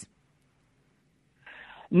Games?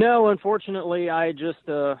 No, unfortunately, I just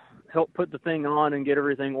help put the thing on and get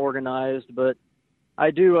everything organized. But I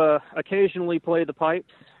do occasionally play the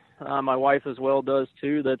pipes. My wife as well does,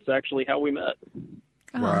 too. That's actually how we met.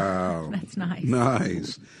 Oh, wow. That's nice.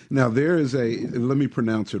 Nice. Now, there is let me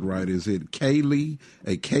pronounce it right. Is it Ceilidh,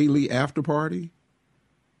 a Ceilidh after party?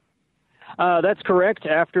 That's correct.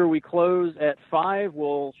 After we close at 5,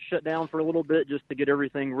 we'll shut down for a little bit just to get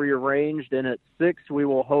everything rearranged. And at 6, we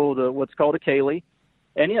will hold what's called a Ceilidh.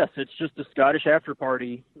 And yes, it's just a Scottish after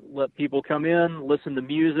party. Let people come in, listen to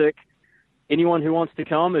music. Anyone who wants to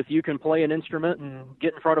come, if you can play an instrument and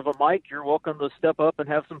get in front of a mic, you're welcome to step up and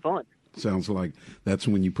have some fun. Sounds like that's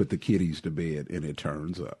when you put the kiddies to bed and it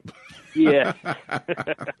turns up. Yeah.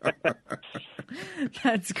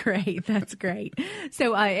 That's great. That's great.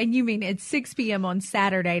 So, and you mean it's 6 p.m. on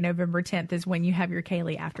Saturday, November 10th is when you have your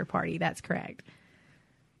Ceilidh after party. That's correct.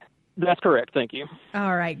 That's correct. Thank you.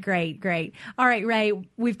 All right. Great. All right, Ray,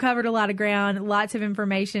 we've covered a lot of ground, lots of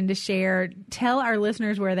information to share. Tell our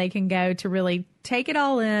listeners where they can go to really take it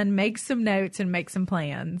all in, make some notes, and make some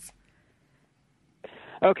plans.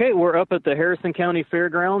 Okay, we're up at the Harrison County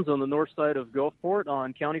Fairgrounds on the north side of Gulfport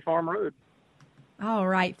on County Farm Road. All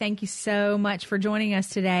right. Thank you so much for joining us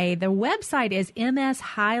today. The website is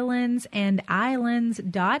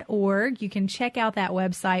mshighlandsandislands.org. You can check out that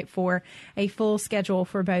website for a full schedule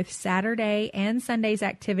for both Saturday and Sunday's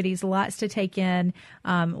activities. Lots to take in,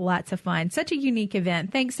 lots of fun. Such a unique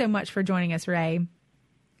event. Thanks so much for joining us, Ray.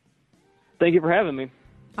 Thank you for having me.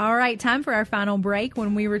 All right, time for our final break.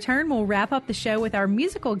 When we return, we'll wrap up the show with our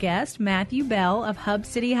musical guest, Matthew Bell of Hub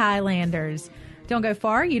City Highlanders. Don't go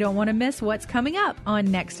far. You don't want to miss what's coming up on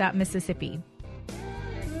Next Stop Mississippi.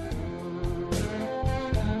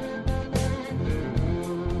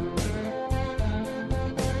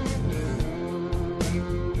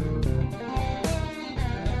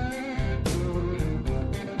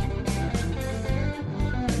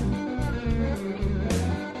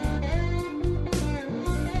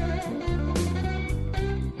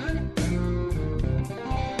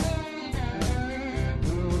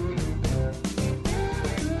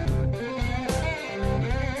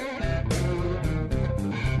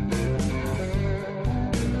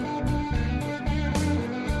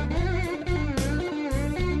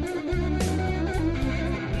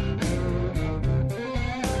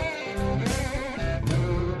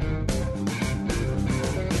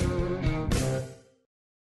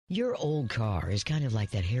 Your old car is kind of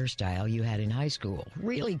like that hairstyle you had in high school.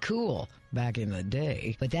 Really cool back in the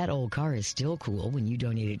day. But that old car is still cool when you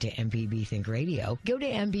donate it to MPB Think Radio. Go to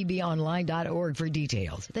mpbonline.org for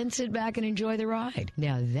details. Then sit back and enjoy the ride.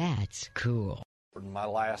 Now that's cool. My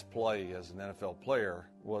last play as an NFL player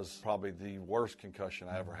was probably the worst concussion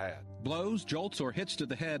I ever had. Blows, jolts, or hits to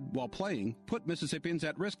the head while playing put Mississippians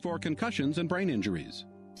at risk for concussions and brain injuries.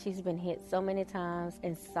 She's been hit so many times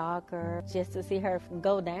in soccer. Just to see her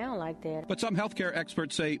go down like that. But some healthcare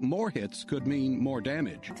experts say more hits could mean more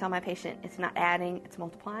damage. I tell my patient it's not adding, it's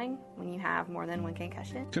multiplying when you have more than one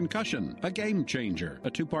concussion. Concussion, a game changer. A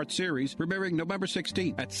 2-part series premiering November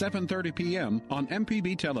 16th at 7:30 p.m. on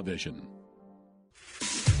MPB Television.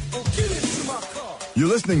 You're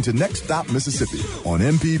listening to Next Stop Mississippi on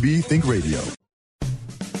MPB Think Radio.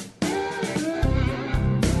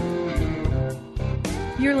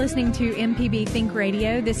 You're listening to MPB Think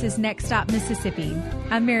Radio. This is Next Stop Mississippi.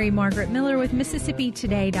 I'm Mary Margaret Miller with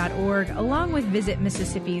MississippiToday.org, along with Visit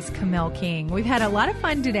Mississippi's Camille King. We've had a lot of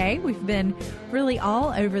fun today. We've been really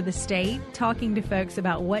all over the state talking to folks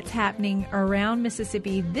about what's happening around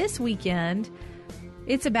Mississippi this weekend.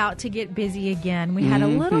 It's about to get busy again. We had a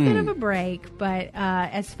little bit of a break, but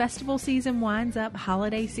as festival season winds up,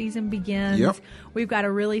 holiday season begins. Yep. We've got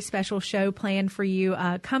a really special show planned for you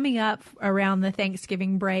coming up around the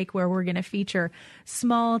Thanksgiving break, where we're going to feature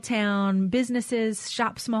small town businesses,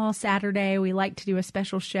 Shop Small Saturday. We like to do a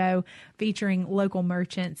special show featuring local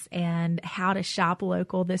merchants and how to shop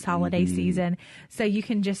local this holiday season. So you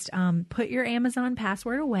can just put your Amazon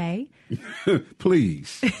password away.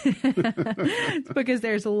 Please. Because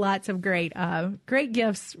there's lots of great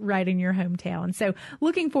gifts right in your hometown. So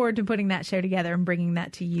looking forward to putting that show together and bringing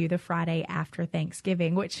that to you the Friday after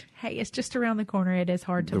Thanksgiving, which, hey, it's just around the corner. It is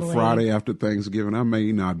hard to believe. The Friday after Thanksgiving, I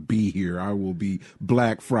may not be here. I will be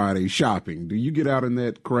Black Friday shopping. Do you get out in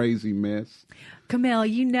that crazy mess? Camille,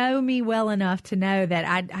 you know me well enough to know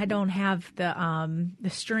that I don't have the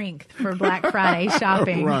strength for Black Friday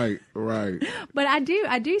shopping. Right. But I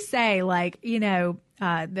do say, like, you know,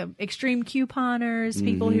 the extreme couponers,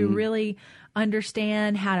 people who really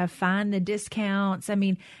understand how to find the discounts. I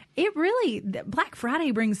mean, Black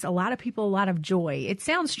Friday brings a lot of people a lot of joy. It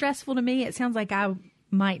sounds stressful to me. It sounds like I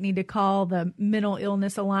might need to call the Mental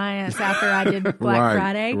Illness Alliance after I did Black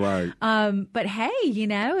Friday. Right. But hey, you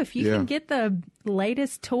know, if you can get the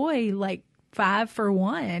latest toy, like 5 for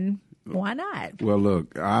 1, why not? Well,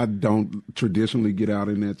 look, I don't traditionally get out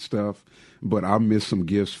in that stuff, but I missed some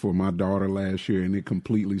gifts for my daughter last year, and it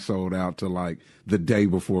completely sold out to like the day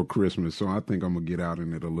before Christmas. So I think I'm going to get out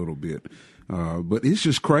in it a little bit. But it's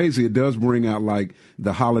just crazy. It does bring out like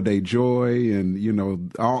the holiday joy and, you know,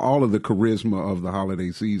 all of the charisma of the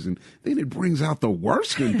holiday season. Then it brings out the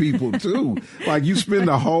worst in people too. Like you spend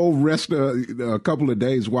the whole rest of a couple of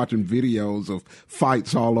days watching videos of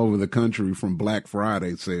fights all over the country from Black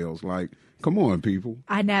Friday sales. Like, come on, people.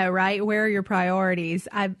 I know, right? Where are your priorities?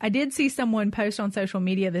 I did see someone post on social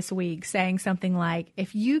media this week saying something like,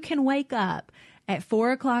 if you can wake up at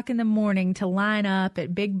 4:00 in the morning to line up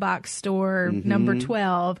at big box store number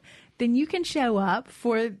 12, then you can show up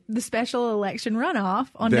for the special election runoff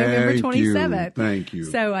on November 27th. Thank you.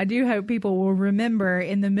 So I do hope people will remember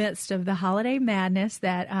in the midst of the holiday madness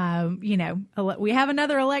that, you know, we have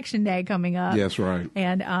another election day coming up. That's right.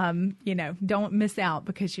 And, you know, don't miss out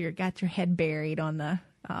because you got your head buried on the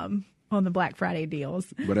Black Friday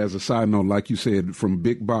deals. But as a side note, like you said, from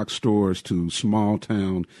big box stores to small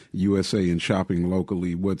town USA and shopping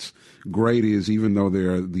locally, what's great is even though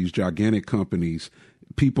there are these gigantic companies,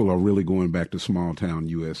 people are really going back to small town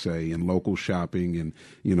USA and local shopping and,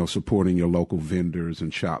 you know, supporting your local vendors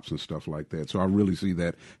and shops and stuff like that. So I really see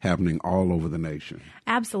that happening all over the nation.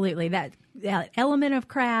 Absolutely. That element of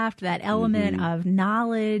craft, that element of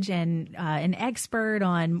knowledge and an expert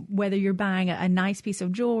on whether you're buying a nice piece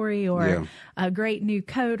of jewelry or a great new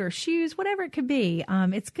coat or shoes, whatever it could be.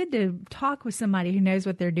 It's good to talk with somebody who knows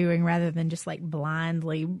what they're doing rather than just like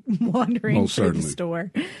blindly wandering through the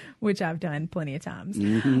store, which I've done plenty of times.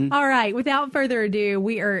 All right. Without further ado,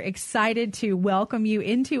 we are excited to welcome you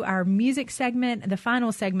into our music segment, the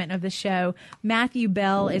final segment of the show. Matthew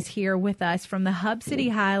Bell is here with us from the Hub City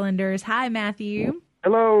Highlanders. Hi, Matthew.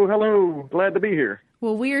 Hello. Glad to be here.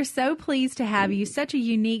 Well, we are so pleased to have you. Such a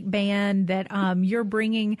unique band that you're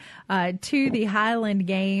bringing to the Highland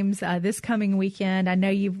Games this coming weekend. I know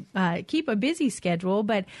you keep a busy schedule,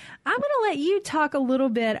 but I'm going to let you talk a little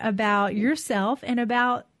bit about yourself and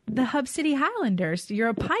about the Hub City Highlanders. You're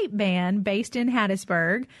a pipe band based in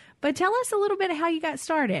Hattiesburg, but tell us a little bit how you got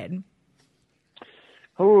started.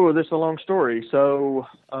 Oh, this is a long story. So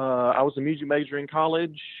I was a music major in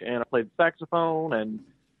college, and I played saxophone and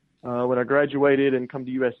When I graduated and come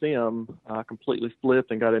to USM, I completely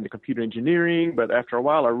flipped and got into computer engineering. But after a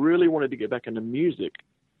while, I really wanted to get back into music.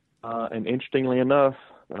 And interestingly enough,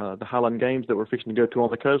 the Highland Games that we're fixing to go to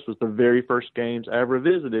on the coast was the very first games I ever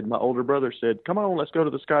visited. My older brother said, "Come on, let's go to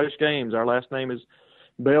the Scottish Games. Our last name is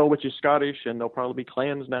Bell, which is Scottish, and there'll probably be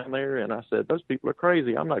clans down there." And I said, "Those people are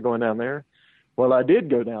crazy. I'm not going down there." Well, I did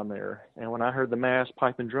go down there, and when I heard the mass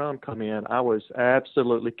pipe and drum come in, I was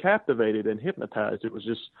absolutely captivated and hypnotized. It was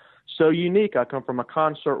just so unique. I come from a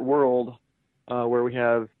concert world where we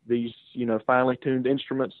have these, finely tuned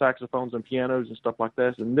instruments, saxophones and pianos and stuff like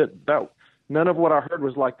that, and none of what I heard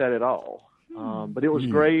was like that at all. But it was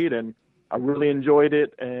great, and I really enjoyed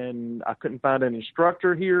it, and I couldn't find an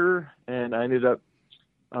instructor here, and I ended up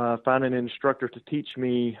finding an instructor to teach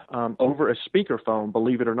me over a speakerphone,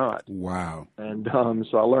 believe it or not. Wow. And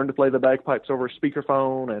so I learned to play the bagpipes over a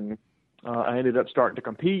speakerphone, and I ended up starting to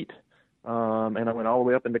compete. And I went all the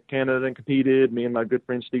way up into Canada and competed. Me and my good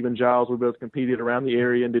friend Stephen Giles, we both competed around the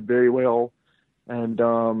area and did very well. And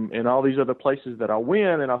in all these other places that I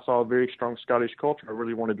went, and I saw a very strong Scottish culture, I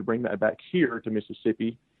really wanted to bring that back here to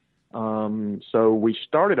Mississippi. So we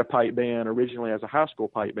started a pipe band originally as a high school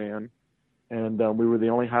pipe band. And we were the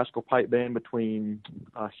only high school pipe band between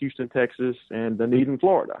Houston, Texas, and Dunedin,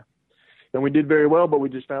 Florida. And we did very well, but we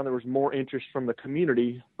just found there was more interest from the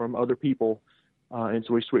community, from other people. And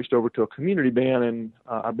so we switched over to a community band, and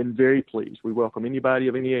I've been very pleased. We welcome anybody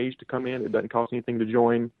of any age to come in. It doesn't cost anything to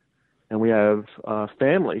join. And we have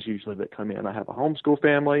families usually that come in. I have a homeschool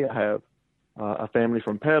family. I have a family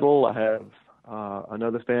from Petal. I have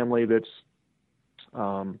another family that's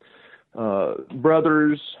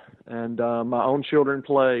brothers, and my own children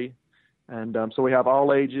play. And so we have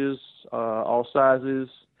all ages, all sizes.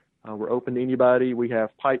 We're open to anybody. We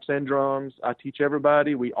have pipes and drums. I teach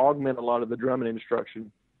everybody. We augment a lot of the drumming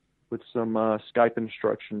instruction with some Skype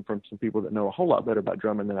instruction from some people that know a whole lot better about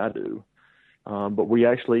drumming than I do. But we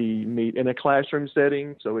actually meet in a classroom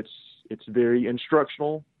setting, so it's very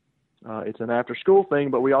instructional. It's an after-school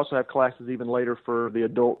thing, but we also have classes even later for the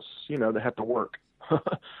adults, that have to work.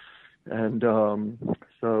 And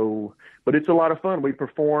but it's a lot of fun. We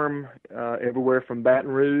perform everywhere from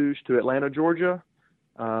Baton Rouge to Atlanta, Georgia.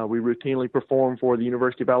 We routinely perform for the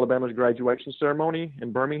University of Alabama's graduation ceremony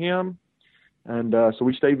in Birmingham. And so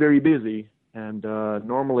we stay very busy. And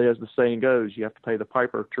normally, as the saying goes, you have to pay the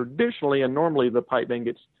piper traditionally, and normally the pipe band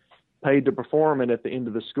gets paid to perform. And at the end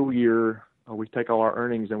of the school year, we take all our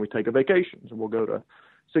earnings and we take a vacation. And we'll go to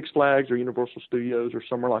Six Flags or Universal Studios or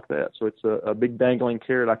somewhere like that. So it's a big dangling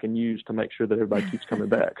carrot I can use to make sure that everybody keeps coming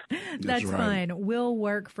back. That's right. Fun. We'll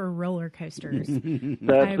work for roller coasters.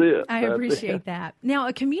 I appreciate that. Now,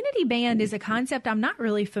 a community band is a concept I'm not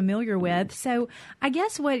really familiar with. So I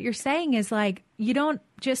guess what you're saying is you don't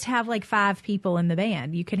just have 5 people in the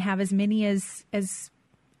band. You can have as many as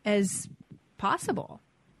possible.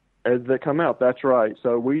 As they come out, that's right.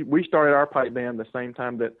 So we started our pipe band the same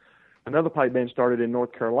time that another pipe band started in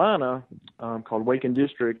North Carolina called Waken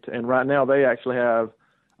District, and right now they actually have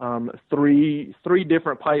three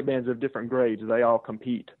different pipe bands of different grades. They all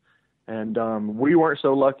compete, and we weren't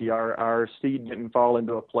so lucky. Our seed didn't fall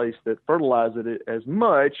into a place that fertilized it as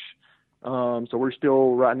much, so we're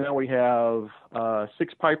still, right now we have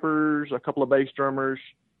 6 pipers, a couple of bass drummers,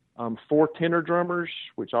 4 tenor drummers,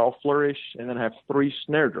 which all flourish, and then have 3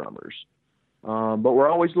 snare drummers. But we're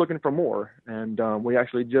always looking for more. And we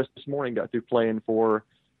actually just this morning got through playing for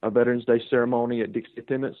a Veterans Day ceremony at Dixie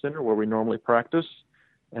Attendance Center where we normally practice.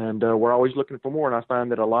 And we're always looking for more. And I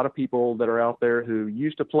find that a lot of people that are out there who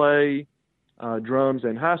used to play drums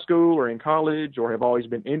in high school or in college or have always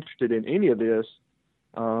been interested in any of this,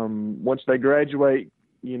 once they graduate,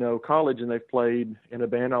 college and they've played in a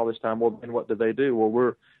band all this time, well, then what do? Well,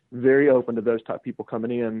 we're very open to those type people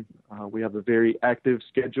coming in. We have a very active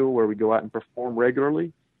schedule where we go out and perform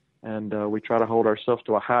regularly, and we try to hold ourselves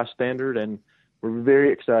to a high standard, and we're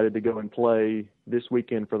very excited to go and play this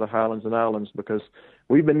weekend for the Highlands and Islands because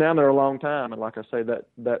we've been down there a long time, and like I say,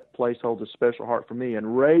 that place holds a special heart for me.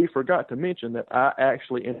 And Ray forgot to mention that I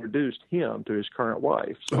actually introduced him to his current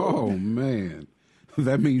wife. So. Oh, man.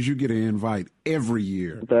 That means you get an invite every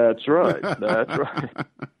year. That's right. That's right.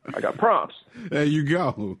 I got prompts. There you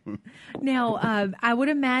go. Now, I would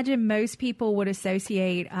imagine most people would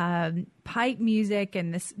associate pipe music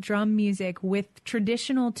and this drum music with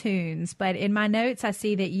traditional tunes. But in my notes, I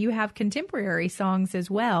see that you have contemporary songs as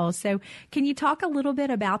well. So can you talk a little bit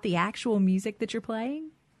about the actual music that you're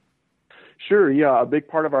playing? Sure, yeah. A big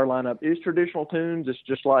part of our lineup is traditional tunes. It's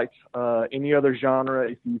just like any other genre.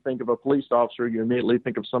 If you think of a police officer, you immediately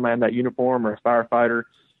think of somebody in that uniform or a firefighter.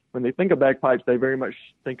 when they think of bagpipes, they very much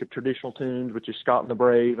think of traditional tunes, which is Scott and the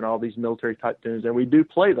Brave and all these military-type tunes, and we do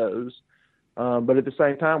play those. But at the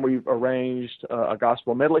same time, we've arranged a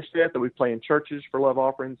gospel medley set that we play in churches for love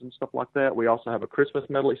offerings and stuff like that. We also have a Christmas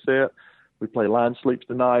medley set. We play Line Sleeps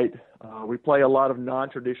Tonight. We play a lot of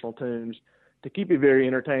non-traditional tunes to keep it very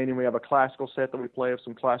entertaining. We have a classical set that we play of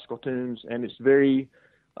some classical tunes, and it's very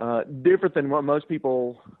different than what most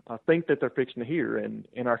people think that they're fixing to hear. And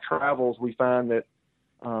in our travels, we find that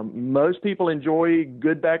most people enjoy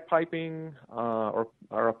good bagpiping or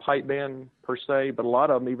a pipe band per se, but a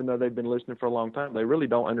lot of them, even though they've been listening for a long time, they really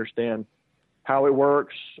don't understand how it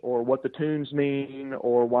works or what the tunes mean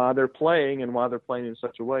or why they're playing and why they're playing in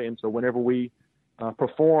such a way. And so whenever we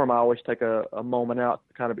perform, I always take a moment out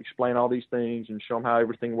to kind of explain all these things and show them how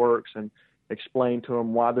everything works and explain to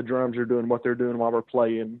them why the drums are doing what they're doing while we're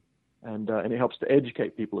playing, and it helps to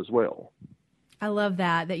educate people as well. I love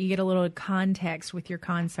that you get a little context with your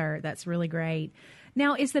concert. That's really great.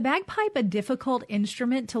 Now, is the bagpipe a difficult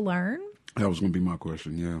instrument to learn? That was going to be my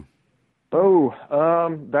question, yeah. Oh,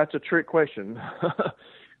 that's a trick question.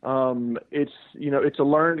 It's a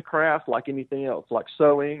learned craft like anything else, like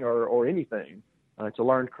sewing or anything. It's a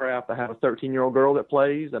learned craft. I have a 13-year-old girl that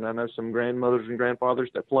plays, and I know some grandmothers and grandfathers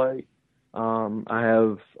that play. I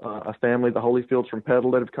have a family, the Holyfields from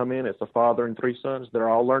Petal, that have come in. It's a father and 3 sons. They're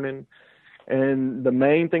all learning. And the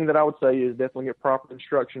main thing that I would say is definitely get proper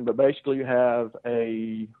instruction, but basically you have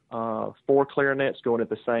 4 clarinets going at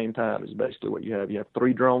the same time is basically what you have. You have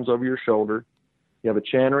 3 drones over your shoulder. You have a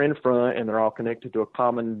chanter in front, and they're all connected to a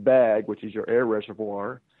common bag, which is your air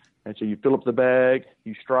reservoir. And so you fill up the bag,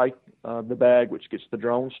 you strike the bag, which gets the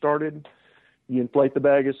drone started. You inflate the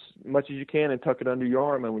bag as much as you can and tuck it under your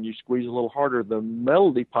arm, and when you squeeze a little harder, the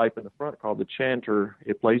melody pipe in the front, called the chanter,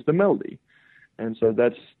 it plays the melody. And so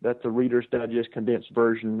that's a Reader's Digest condensed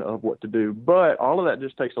version of what to do. But all of that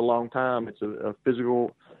just takes a long time. It's a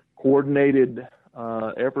physical, coordinated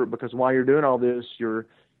effort, because while you're doing all this, your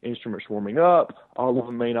instrument's warming up. All of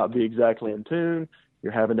them may not be exactly in tune.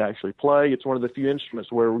 You're having to actually play. It's one of the few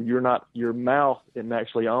instruments where your mouth isn't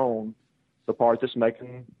actually on the part that's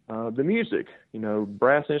making the music.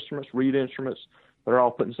 Brass instruments, reed instruments, they're all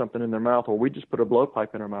putting something in their mouth. Well, we just put a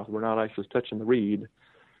blowpipe in our mouth. We're not actually touching the reed.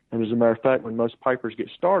 And as a matter of fact, when most pipers get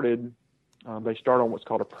started, they start on what's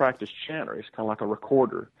called a practice chanter. It's kind of like a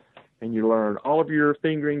recorder. And you learn all of your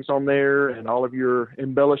fingerings on there and all of your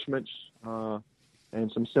embellishments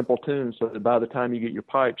and some simple tunes, so that by the time you get your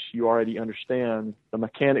pipes, you already understand the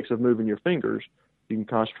mechanics of moving your fingers. You can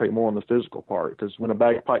concentrate more on the physical part, because when a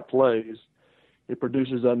bagpipe plays, it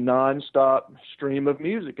produces a nonstop stream of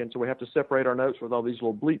music. And so we have to separate our notes with all these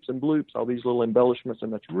little bleeps and bloops, all these little embellishments,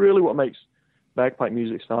 and that's really what makes bagpipe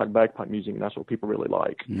music sound like bagpipe music, and that's what people really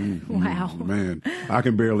like. Wow. Man, I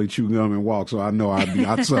can barely chew gum and walk, so I know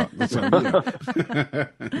I'd suck. So, yeah.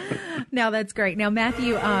 Now, that's great. Now,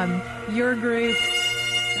 Matthew, your group,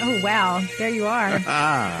 oh, wow, there you are.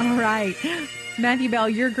 All right. Matthew Bell,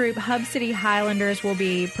 your group, Hub City Highlanders, will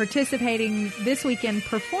be participating this weekend,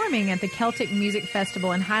 performing at the Celtic Music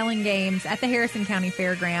Festival and Highland Games at the Harrison County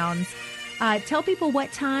Fairgrounds. Tell people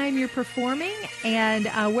what time you're performing and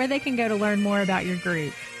where they can go to learn more about your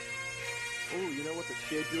group. Oh, you know what? The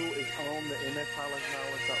schedule is on the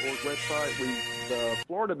mshighlandsandislands.org website. The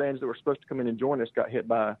Florida bands that were supposed to come in and join us got hit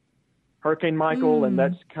by Hurricane Michael, and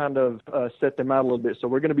that's kind of set them out a little bit. So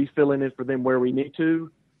we're going to be filling in for them where we need to.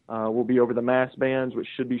 We'll be over the mass bands, which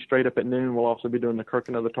should be straight up at noon. We'll also be doing the Kirk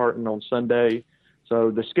and the Tartan on Sunday. So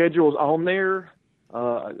the schedule's on there.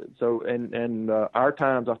 Our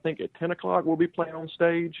times, I think at 10 o'clock we'll be playing on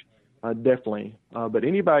stage, definitely. But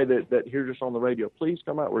anybody that hears us on the radio, please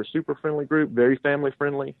come out. We're a super friendly group, very family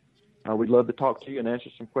friendly. We'd love to talk to you and answer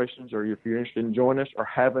some questions, or if you're interested in joining us or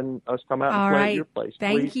having us come out and play at your place,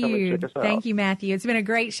 Thank please come and check us out. Thank you, Matthew. It's been a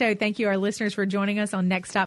great show. Thank you, our listeners, for joining us on Next Stop